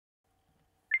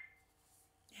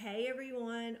Hey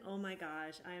everyone, oh my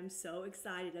gosh, I am so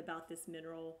excited about this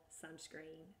mineral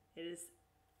sunscreen. It is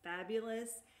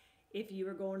fabulous. If you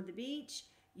are going to the beach,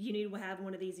 you need to have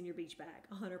one of these in your beach bag,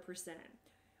 100%.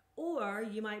 Or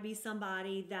you might be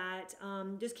somebody that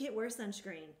just can't wear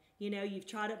sunscreen. You know, you've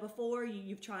tried it before,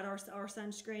 you've tried our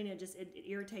sunscreen, it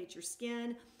irritates your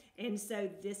skin. And so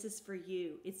this is for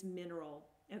you, it's mineral.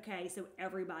 Okay, so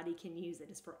everybody can use it.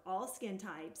 It's for all skin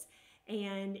types.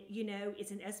 And you know, it's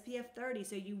an SPF 30,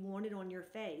 so you want it on your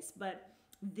face. But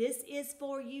this is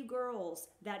for you girls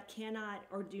that cannot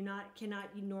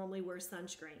you normally wear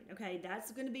sunscreen. Okay,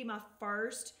 that's going to be my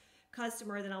first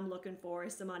customer that I'm looking for,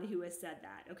 is somebody who has said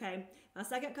that. Okay, my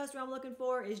second customer I'm looking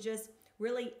for is just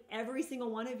really every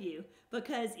single one of you,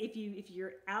 because if you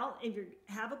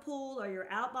have a pool, or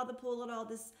you're out by the pool at all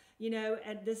this, you know,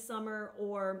 at this summer,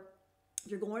 or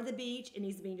if you're going to the beach, it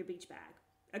needs to be in your beach bag.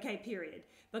 Okay, period.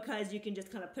 Because you can just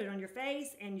kind of put it on your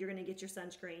face and you're going to get your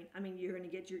sunscreen. I mean, you're going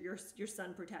to get your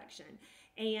sun protection.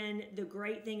 And the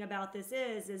great thing about this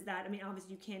is that, I mean,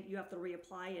 obviously you have to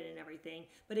reapply it and everything,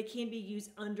 but it can be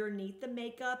used underneath the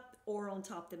makeup or on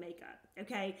top of the makeup.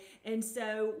 Okay. And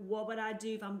so what would I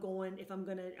do if I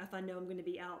know I'm going to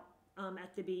be out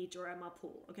at the beach or at my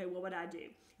pool? Okay. What would I do?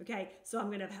 Okay. So I'm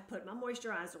going to put my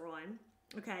moisturizer on.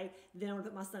 Okay. Then I'm going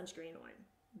to put my sunscreen on.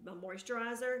 My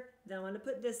moisturizer, then I'm going to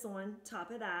put this on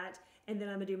top of that, and then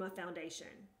I'm going to do my foundation,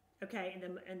 okay,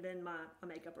 and then my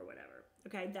makeup or whatever,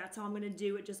 okay. That's how I'm going to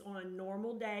do it, just on a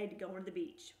normal day to go on the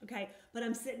beach, okay. But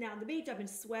I'm sitting out on the beach, I've been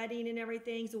sweating and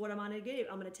everything, so what am I going to do?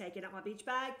 I'm going to take it out my beach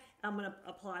bag, I'm going to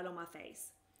apply it on my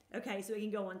face, okay. So it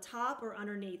can go on top or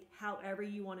underneath, however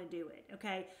you want to do it,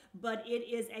 okay. But it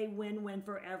is a win-win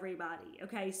for everybody,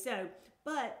 okay. So,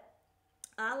 but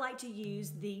I like to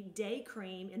use the day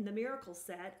cream in the Miracle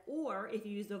set, or if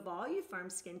you use the Voluform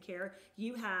skincare,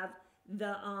 you have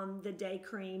the day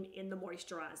cream in the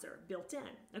moisturizer built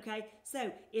in, okay?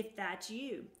 So if that's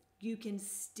you, you can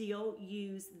still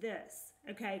use this,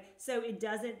 okay? So it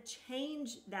doesn't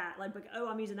change that, like, oh,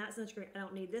 I'm using that sunscreen, I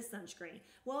don't need this sunscreen.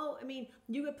 Well, I mean,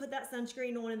 you could put that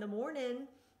sunscreen on in the morning,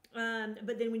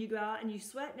 but then when you go out and you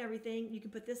sweat and everything, you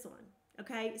can put this on.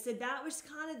 Okay, so that was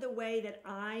kind of the way that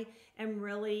I am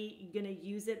really going to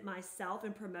use it myself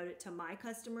and promote it to my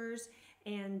customers.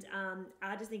 And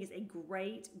I just think it's a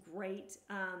great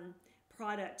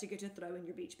product to get to throw in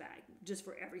your beach bag, just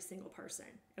for every single person.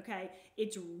 Okay,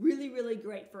 it's really, really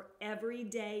great for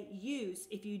everyday use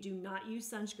if you do not use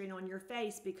sunscreen on your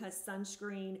face, because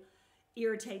sunscreen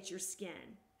irritates your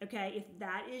skin. Okay, if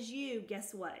that is you,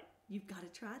 guess what? You've got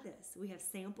to try this. We have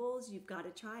samples, you've got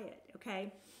to try it,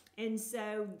 okay? And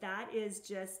so that is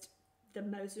just the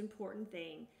most important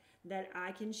thing that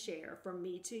I can share from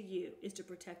me to you, is to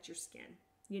protect your skin.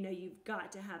 You know, you've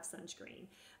got to have sunscreen.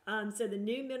 So the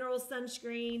new mineral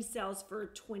sunscreen sells for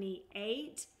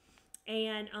 $28,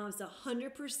 and it's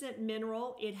 100%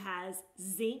 mineral. It has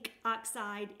zinc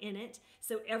oxide in it.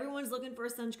 So everyone's looking for a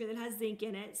sunscreen that has zinc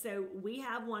in it. So we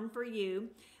have one for you.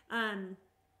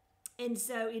 And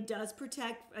so it does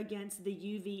protect against the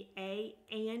UVA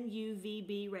and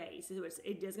UVB rays. So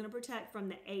it is going to protect from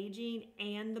the aging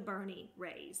and the burning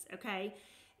rays, okay?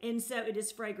 And so it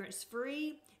is fragrance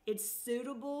free. It's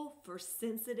suitable for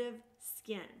sensitive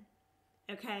skin,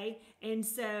 okay? And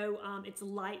so it's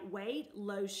lightweight,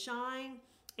 low shine.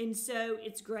 And so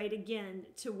it's great, again,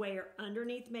 to wear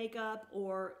underneath makeup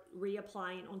or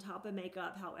reapplying on top of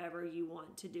makeup, however you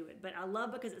want to do it. But I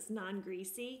love, because it's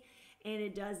non-greasy, and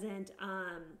it doesn't,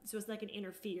 so it's not going to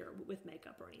interfere with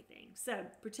makeup or anything. So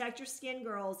protect your skin,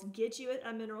 girls. Get you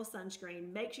a mineral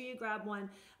sunscreen. Make sure you grab one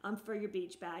for your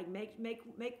beach bag.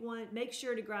 Make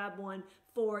sure to grab one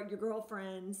for your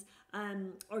girlfriends,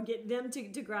 or get them to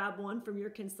grab one from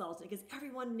your consultant, because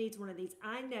everyone needs one of these.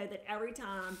 I know that every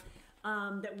time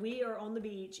that we are on the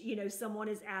beach, you know, someone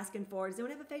is asking for, does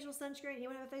anyone have a facial sunscreen?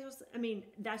 Anyone have a facial? I mean,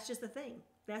 that's just the thing.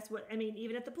 That's what, I mean,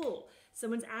 even at the pool,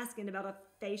 someone's asking about a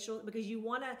facial, because you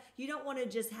don't want to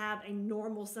just have a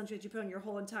normal sunscreen that you put on your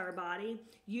whole entire body.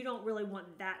 You don't really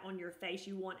want that on your face.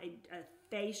 You want a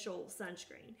facial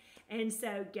sunscreen. And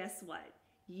so guess what?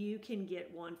 You can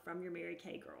get one from your Mary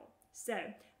Kay girl. So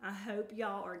I hope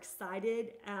y'all are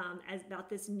excited about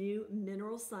this new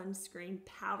mineral sunscreen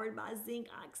powered by zinc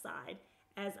oxide,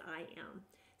 as I am.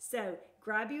 So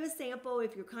grab you a sample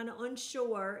if you're kind of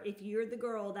unsure, if you're the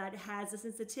girl that has a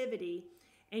sensitivity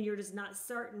and you're just not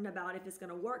certain about if it's going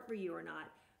to work for you or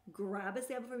not. Grab a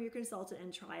sample from your consultant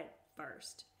and try it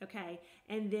first, okay?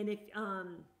 And then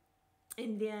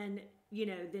then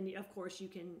of course you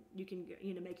can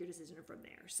make your decision from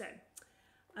there. So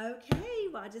okay,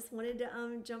 well, I just wanted to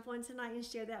jump on tonight and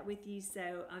share that with you.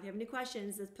 So if you have any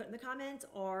questions, just put in the comments,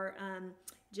 or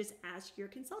just ask your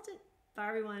consultant. Bye,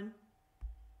 everyone.